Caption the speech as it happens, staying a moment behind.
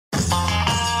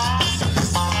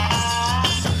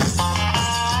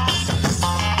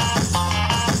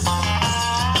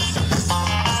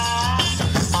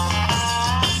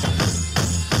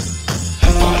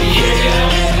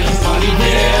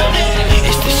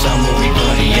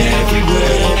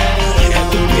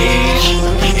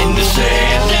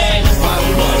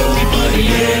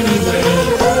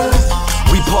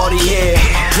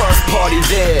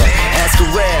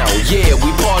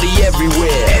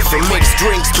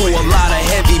to a lot of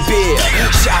heavy beer.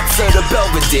 Shots of the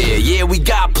Belvedere, yeah, we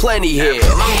got plenty here.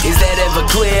 Is that ever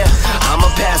clear?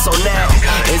 I'ma pass on that.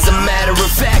 As a matter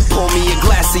of fact, pour me a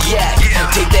glass of yak.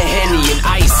 Take the Henny and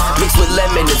ice, mixed with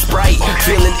lemon and Sprite.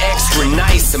 Feeling extra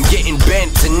nice, I'm getting bent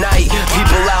tonight.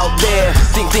 People out there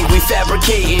think we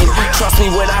fabricating. Trust me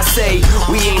when I say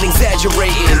we ain't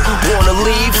exaggerating. Wanna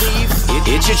leave?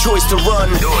 It's your choice to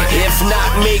run. If not,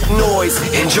 make noise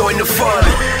and join the fun.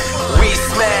 We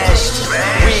smashed,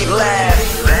 we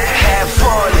laughed, have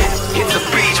fun. It's a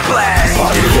beach blast.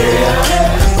 Party here,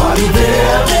 party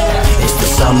there. It's the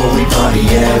summer, we party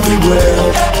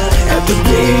everywhere. At the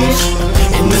beach,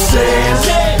 in the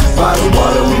sand, by the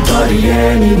water, we party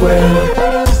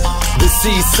anywhere. The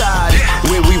seaside,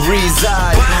 where we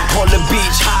reside. On the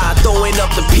beach high, throwing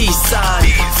up the peace sign.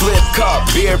 Flip cup,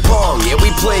 beer pong, yeah, we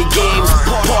play games.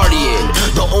 Partying,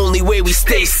 the only way we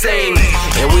stay sane.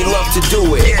 And we love to do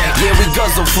it, yeah, we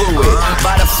guzzle fluid.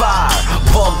 By the fire,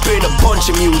 bumping a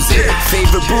bunch of music.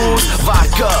 Favorite booze,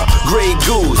 vodka, Grey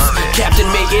Goose. Captain,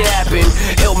 make it happen,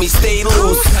 help me stay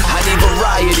loose. I need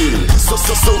variety, so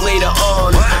later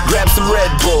on, grab some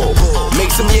Red Bull, make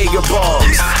some Jaeger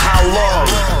bombs. How long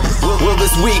will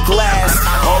this week last?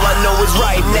 All I know is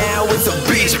right now it's a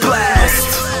beach blast.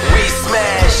 We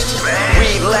smashed,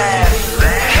 we laughed,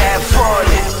 have fun.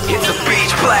 It's a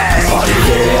beach blast. Party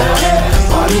here,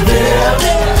 party there.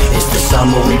 It's the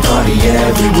summer, we party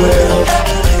everywhere.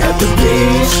 At the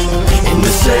beach, in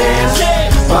the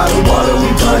sand, by the water,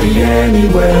 we party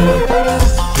anywhere.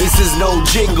 This is no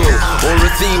jingle or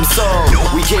a theme song.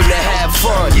 We came to have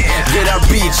fun, get our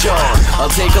beach on. I'll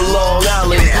take a Long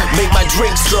Island, make my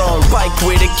drink strong. Bike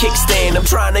with a kickstand, I'm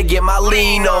trying to get my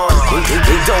lean on.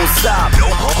 It don't stop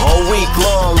all week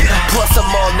long. Plus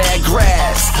I'm on that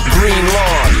grass, green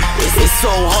lawn. It's so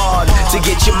hard to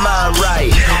get your mind right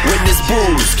when this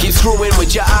booze keeps screwing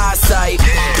with your eyesight.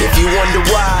 If you wonder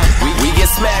why we get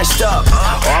smashed up,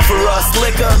 offer us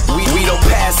liquor, we don't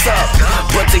pass up.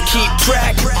 But to keep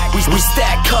track, we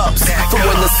stack cups for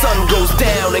when the sun goes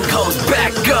down and comes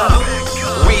back up.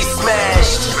 We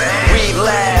smashed, we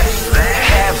laughed,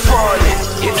 have fun.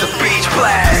 It's a beach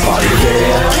blast. Party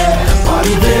here,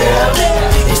 party there.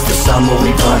 It's the summer,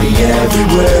 we party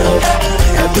everywhere.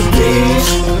 At the beach,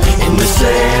 in the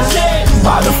sand,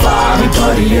 by the fire, we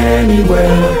party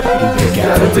anywhere.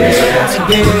 Got a beer,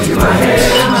 get my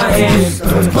hand,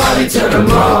 let's party till the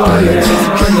morning.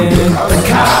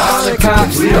 The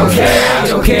cops, we don't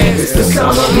care, it's the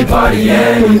summer, we party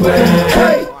anywhere.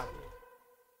 Hey.